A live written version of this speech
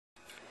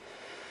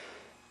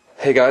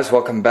Hey guys,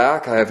 welcome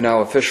back. I have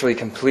now officially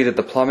completed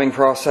the plumbing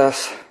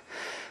process,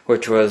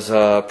 which was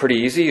pretty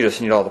easy. You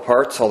just need all the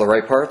parts, all the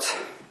right parts.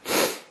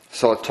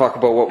 So let's talk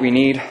about what we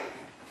need.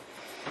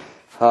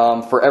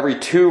 For every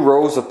 2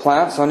 rows of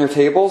plants on your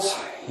tables,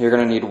 you're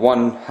going to need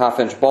 1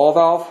 1/2-inch ball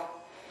valve.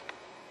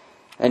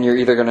 And you're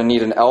either going to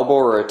need an elbow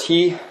or a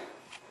T,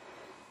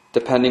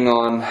 depending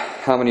on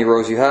how many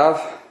rows you have,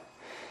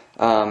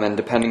 and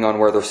depending on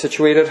where they're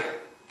situated.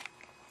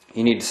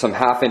 You need some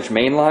 1/2-inch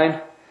main line.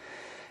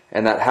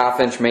 And that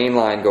 1/2-inch main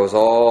line goes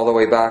all the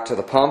way back to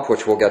the pump,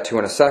 which we'll get to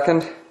in a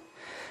second.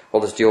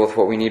 We'll just deal with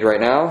what we need right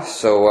now.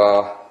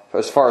 So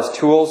as far as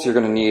tools, you're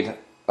going to need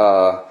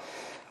a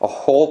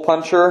hole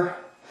puncher,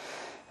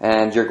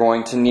 and you're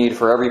going to need,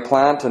 for every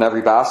plant and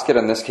every basket,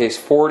 in this case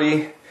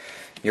 40,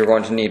 you're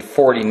going to need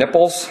 40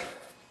 nipples,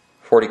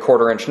 40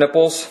 1/4-inch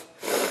nipples.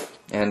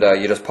 And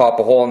you just pop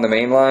a hole in the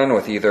main line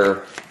with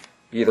either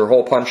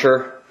hole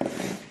puncher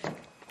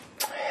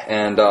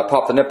and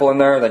pop the nipple in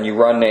there. Then you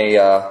run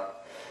a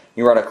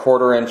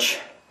 1/4-inch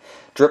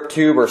drip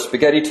tube or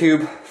spaghetti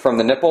tube from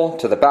the nipple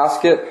to the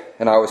basket,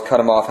 and I always cut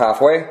them off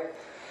halfway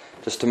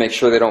just to make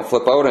sure they don't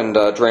flip out and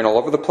drain all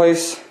over the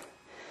place.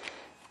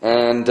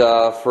 And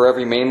for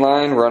every main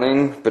line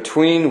running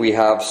between, we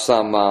have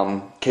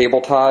some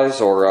cable ties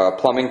or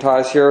plumbing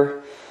ties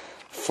here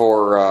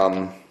for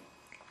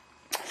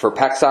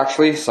PEX,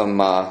 actually, some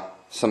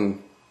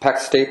PEX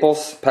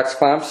staples, PEX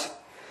clamps.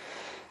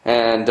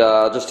 And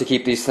just to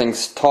keep these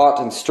things taut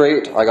and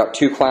straight, I got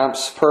 2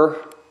 clamps per.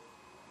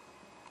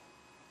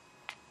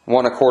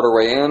 1 1/4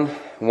 way in,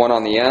 1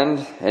 on the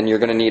end, and you're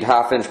going to need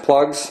 1/2-inch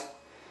plugs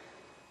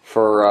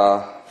for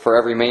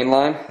every main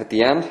line at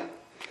the end.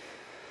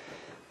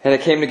 And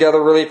it came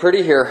together really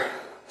pretty here.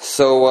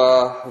 So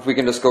if we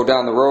can just go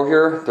down the row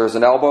here, there's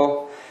an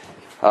elbow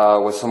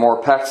with some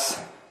more PEX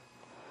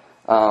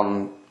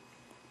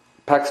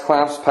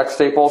clamps, PEX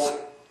staples,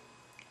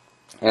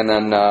 and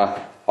then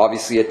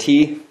obviously a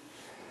T,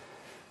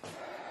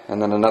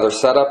 and then another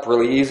setup,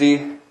 really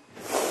easy,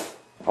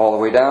 all the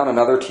way down,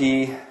 another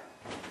T,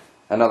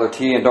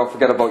 and don't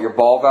forget about your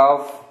ball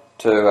valve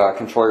to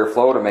control your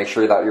flow, to make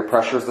sure that your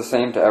pressure is the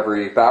same to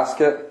every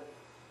basket.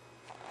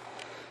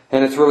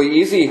 And it's really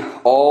easy.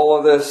 All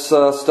of this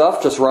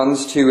stuff just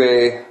runs to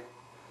a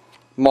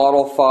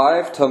Model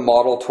 5 to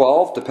Model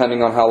 12,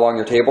 depending on how long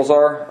your tables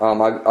are.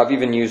 I've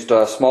even used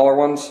smaller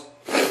ones,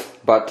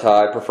 but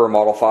I prefer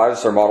Model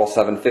 5s or Model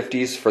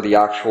 750s for the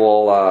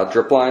actual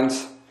drip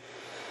lines.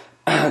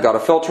 Got a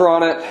filter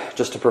on it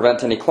just to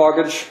prevent any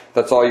cloggage.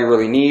 That's all you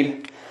really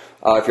need.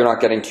 If you're not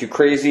getting too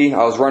crazy.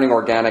 I was running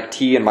organic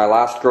tea in my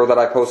last grow that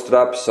I posted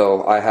up,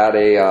 so I had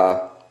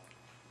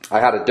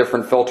a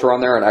different filter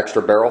on there, an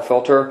extra barrel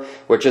filter,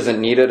 which isn't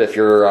needed if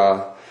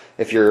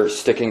you're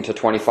sticking to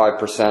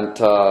 25%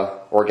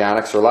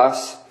 organics or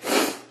less.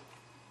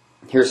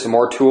 Here's some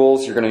more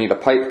tools. You're going to need a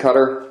pipe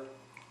cutter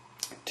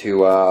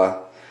to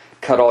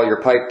cut all your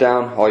pipe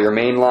down, all your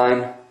main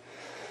line.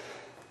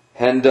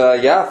 And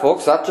yeah,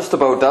 folks, that just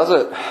about does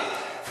it.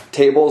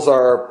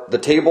 The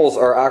tables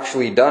are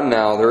actually done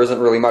now. There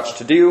isn't really much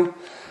to do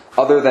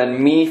other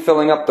than me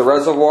filling up the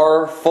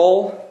reservoir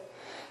full,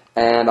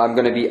 and I'm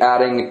going to be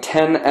adding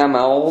 10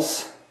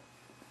 mLs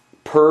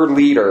per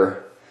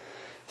liter.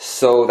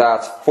 So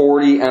that's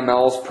 40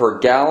 mLs per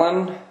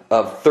gallon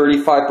of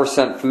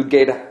 35% food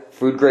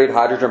grade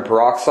hydrogen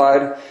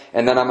peroxide,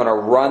 and then I'm going to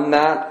run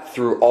that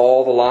through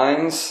all the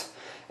lines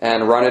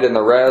and run it in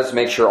the res,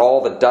 make sure all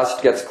the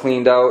dust gets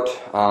cleaned out.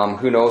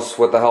 Who knows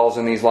what the hell's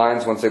in these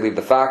lines once they leave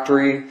the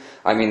factory.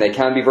 I mean, they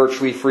can be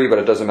virtually free, but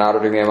it doesn't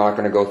matter to me. I'm not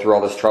going to go through all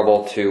this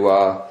trouble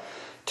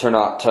to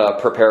not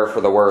prepare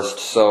for the worst.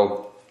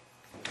 So,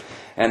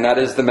 and that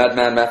is the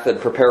MedMan method: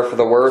 prepare for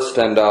the worst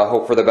and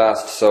hope for the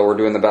best. So we're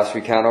doing the best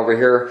we can over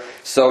here.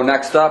 So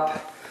next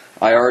up,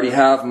 I already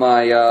have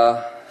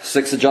my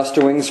 6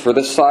 adjuster wings for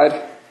this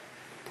side.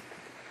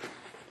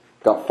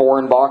 Got 4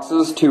 in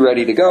boxes, 2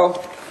 ready to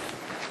go.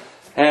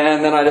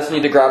 And then I just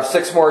need to grab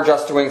 6 more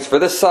adjuster wings for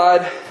this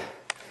side,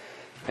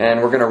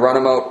 and we're going to run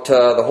them out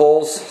the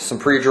holes, some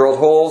pre-drilled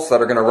holes that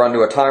are going to run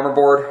to a timer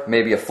board,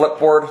 maybe a flip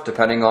board,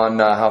 depending on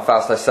how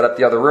fast I set up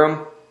the other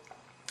room.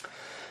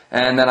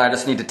 And then I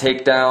just need to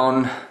take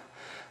down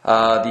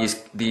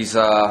these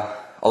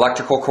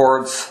electrical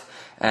cords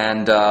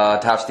and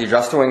attach the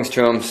adjuster wings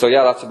to them. So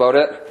yeah, that's about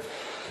it.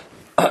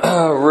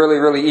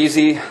 Really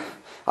easy.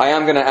 I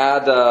am going to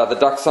add the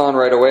ducts on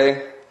right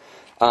away.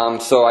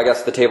 So I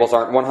guess the tables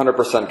aren't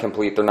 100%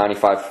 complete, they're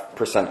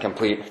 95%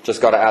 complete.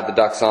 Just got to add the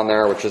ducts on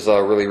there, which is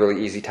a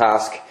really easy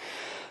task.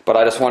 But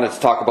I just wanted to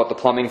talk about the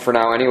plumbing for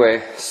now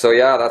anyway. So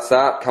yeah, that's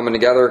that, coming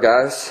together,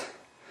 guys.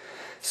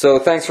 So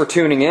thanks for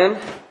tuning in.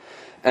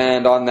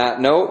 And on that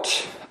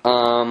note,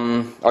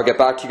 I'll get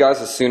back to you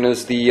guys as soon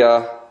as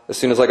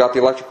I got the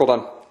electrical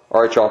done.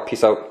 Alright y'all,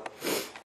 peace out.